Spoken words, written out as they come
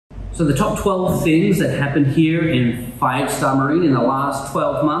So the top 12 things that happened here in 5-star Marine in the last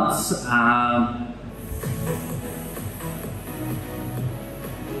 12 months. I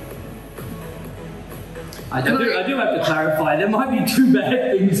do have to clarify, there might be 2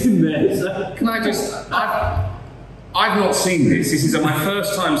 bad things in there. So. Can I just, I've not seen this. This is my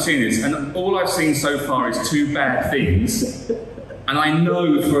first time seeing this, and all I've seen so far is 2 bad things. And I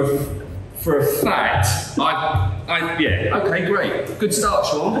know for a fact, yeah, okay, great. Good start,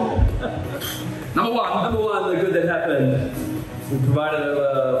 Sean. Number one, the good that happened. We provided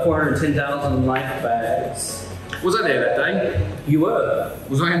over 410,000 life bags. Was I there that day? You were.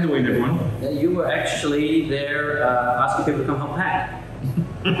 Was I annoying everyone? You were actually there asking people to come help pack.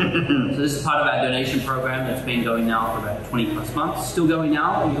 So this is part of our donation program that's been going now for about 20 plus months. Still going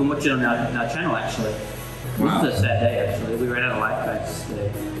now. You can watch it on our channel actually. Wow. This is a sad day actually. We ran out of life bags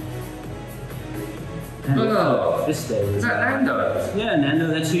today. Oh, this day was, is that Nando? Yeah, Nando.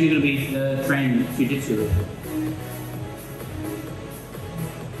 That's who you're going to be training jiu-jitsu with.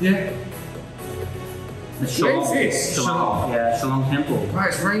 Yeah. Shalom. Where's this? Shalom. Yeah, Shalom Temple. Right,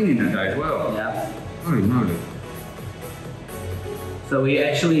 it's raining that day as well. Yeah. Holy moly. So we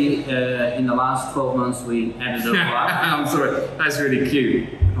actually, in the last 12 months, we added a lot. I'm sorry, that's really cute.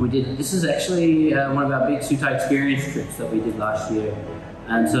 We did. This is actually one of our big Sutai experience trips that we did last year.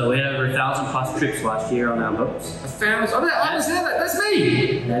 And so we had over 1,000 plus trips last year on our boats. 1,000? I was there, that's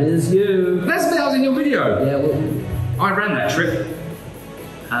me! That is you. That's me, I was in your video. Yeah, well, I ran that trip.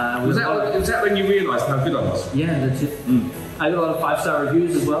 Was that when you realised how good I was? Yeah, that's it. I got a lot of 5-star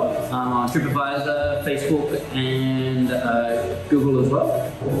reviews as well on TripAdvisor, Facebook, and Google as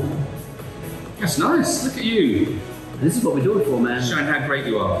well. That's nice. Look at you. This is what we do it for, man. Showing how great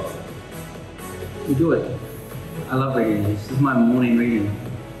you are. We do it. I love reading these. This is my morning reading.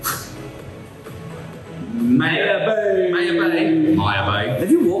 Maya Bay. Maya Bay. Maya Bay.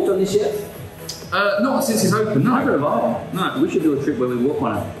 Have you walked on this yet? Not since it's open, no. Neither have I. No. We should do a trip where we walk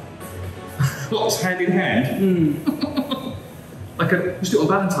on it. What's hand in hand? We should do it on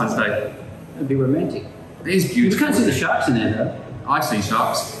Valentine's Day. It'd be romantic. It is beautiful. You can't see the sharks in there though. I've seen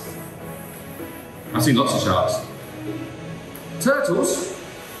sharks. I've seen lots of sharks. Turtles?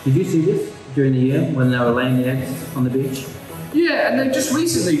 Did you see this during the year when they were laying the eggs on the beach? Yeah, and they just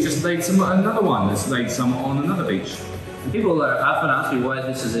recently laid another one that's laid some on another beach. And people are often asking why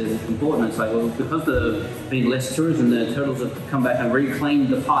this is important. It's like, well, because there's been less tourism, the turtles have come back and reclaimed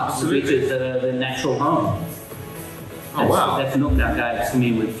the parts of the beaches that are their natural home. Oh, wow. That's knocked out guys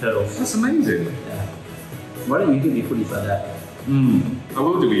swimming with turtles. That's amazing. Yeah. Why don't you give me footage like that? I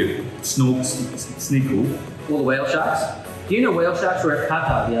will do you. Sneakle. All the whale sharks? Do you know whale sharks were at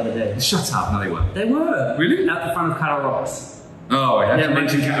Qatar the other day? Shut up, no they weren't. They were. Really? Out the front of Qatar Rocks. Oh, I have to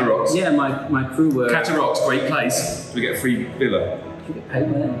mention Qatar Rocks. Yeah, my crew were... Qatar Rocks, great place. We get a free villa. Did you get paid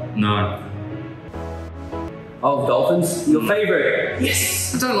for that? No. Oh, dolphins? Your favourite?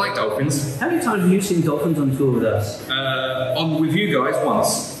 Yes! I don't like dolphins. How many times have you seen dolphins on tour with us? With you guys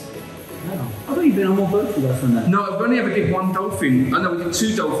once. Oh, I thought you'd been on more boats with us than that. No, I've only ever did one dolphin. I know we did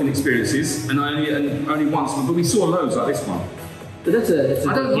 2 dolphin experiences, and only once, but we saw loads like this one. But that's a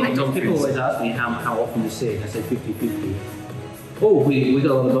I don't like dolphins. People always ask me how often we see it. I say 50-50. Oh, we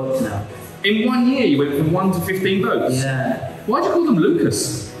got a lot of boats now. In 1 year, you went from 1 to 15 boats? Yeah. Why'd you call them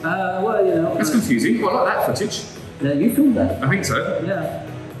Lucas? Well, you know. That's confusing. Well, I like that footage. Yeah, you filmed that. I think so. Yeah.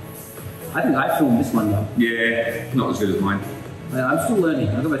 I think I filmed this one though. Yeah, not as good as mine. I'm still learning.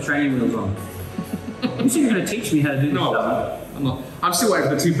 I've got my training wheels on. You said you're going to teach me how to do this stuff. I'm not. I'm still waiting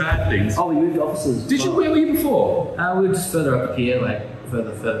for the 2 bad things. Oh, we moved offices. Did you? Where were you before? We were just further up here, like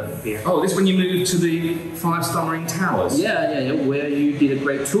further up here. Oh, this when you moved to the 5-star Marine Towers? Yeah, where you did a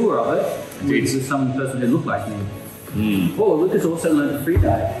great tour of it. With some person who looked like me. Oh, Lucas also learned to free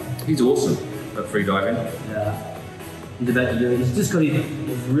dive. He's awesome at free diving. Yeah. He's about to do it. He's just got his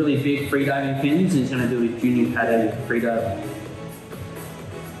really big free diving fins and he's going to do his junior paddy free dive.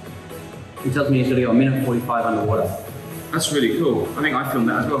 He tells me he's going to go 1:45 underwater. That's really cool. I think I filmed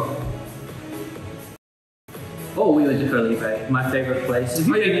that as well. Oh, we went to Koh Lipe, my favourite place. Have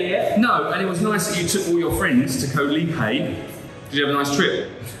you been there yet? No, and it was nice that you took all your friends to Koh Lipe. Did you have a nice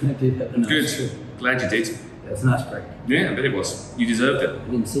trip? I did have a nice trip. Glad you did. That's a nice break. Yeah, I bet it was. You deserved it. I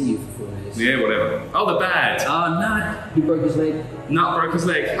didn't see you for 4 days. Yeah, whatever. Oh, the bad. Oh, Nut. He broke his leg. Nut broke his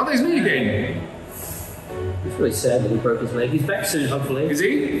leg. Oh, there's me again. It's really sad that he broke his leg. He's back soon, hopefully. Is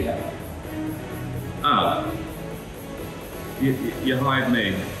he? Yeah. Oh. You hired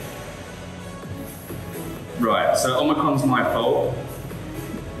me. Right, so Omicron's my fault.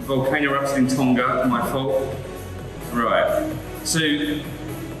 Volcano erupted in Tonga, my fault. Right, so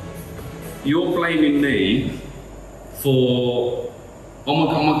you're blaming me for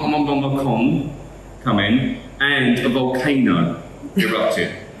Omicron come in, and a volcano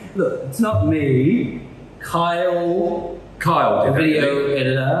erupted. Look, it's not me. Kyle, the video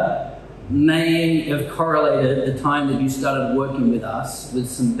editor, may have correlated the time that you started working with us with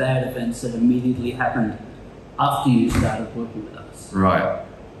some bad events that immediately happened after you started working with us. Right.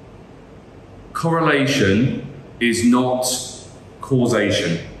 Correlation is not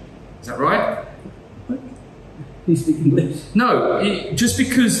causation. Is that right? What? You speak English? No, just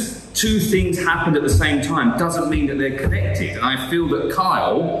because two things happened at the same time doesn't mean that they're connected. And I feel that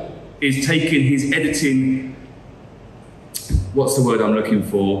Kyle is taking his editing, what's the word I'm looking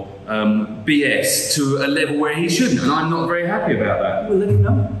for? BS to a level where he shouldn't, and I'm not very happy about that. Well, let him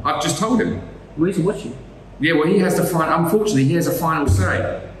know. I've just told him. Well, he's watching. Yeah, well, he has the final, unfortunately, he has a final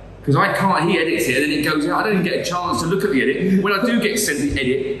say. Because I can't, he edits it and then it goes out. I don't even get a chance to look at the edit. When I do get sent the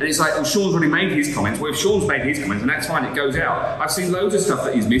edit, and it's like, well, Sean's already made his comments. Well, if Sean's made his comments, and that's fine, it goes out. I've seen loads of stuff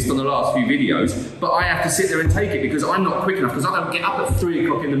that he's missed on the last few videos, but I have to sit there and take it because I'm not quick enough, because I don't get up at 3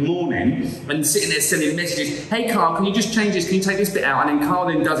 o'clock in the morning and sitting there sending messages, hey Carl, can you just change this, can you take this bit out? And then Carl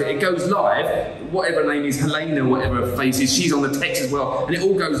then does it. It goes live, whatever her name is, Helena, whatever her face is, she's on the text as well, and it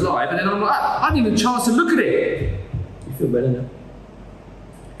all goes live, and then I'm like, I didn't even have a chance to look at it. You feel better now?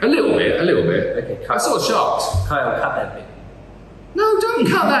 A little bit. Okay, I sort of shocked. Kyle, cut that bit. No, don't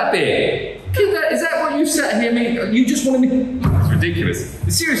cut that bit. Keep that. Is that what you sat here? You just wanted me. That's ridiculous.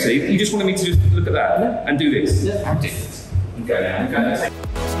 Seriously, you just wanted me to just look at that and do this. Yeah. Ridiculous. Okay,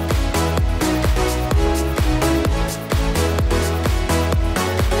 now.